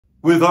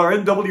With our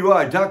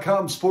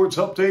NWI.com sports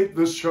update,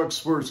 this is Chuck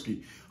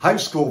Swirsky. High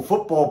school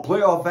football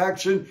playoff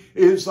action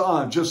is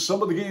on. Just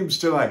some of the games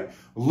tonight.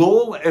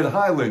 Lowell at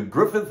Highland,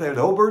 Griffith at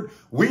Hobart,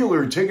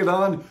 Wheeler taking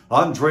on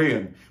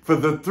Andrean. For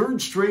the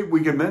third straight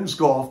week in men's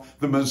golf,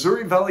 the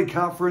Missouri Valley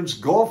Conference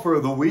Golfer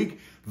of the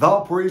Week,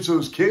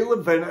 Valparaiso's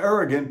Caleb Van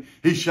Aragon,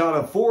 he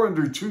shot a 4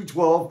 under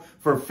 212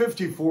 for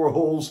 54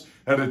 holes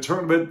at a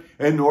tournament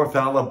in North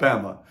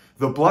Alabama.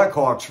 The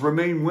Blackhawks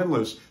remain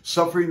winless,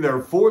 suffering their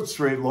fourth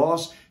straight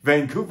loss.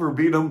 Vancouver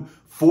beat them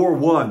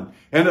 4-1.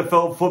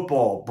 NFL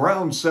football,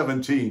 Browns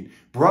 17,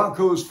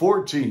 Broncos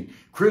 14.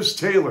 Chris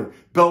Taylor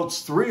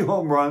belts 3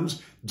 home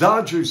runs,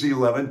 Dodgers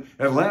 11,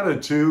 Atlanta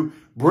 2.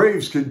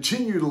 Braves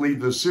continue to lead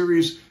the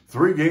series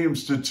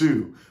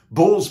 3-2.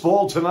 Bulls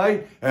ball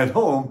tonight at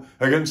home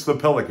against the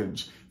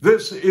Pelicans.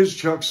 This is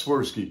Chuck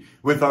Swirsky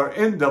with our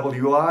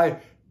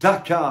NWI.com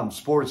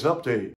sports update.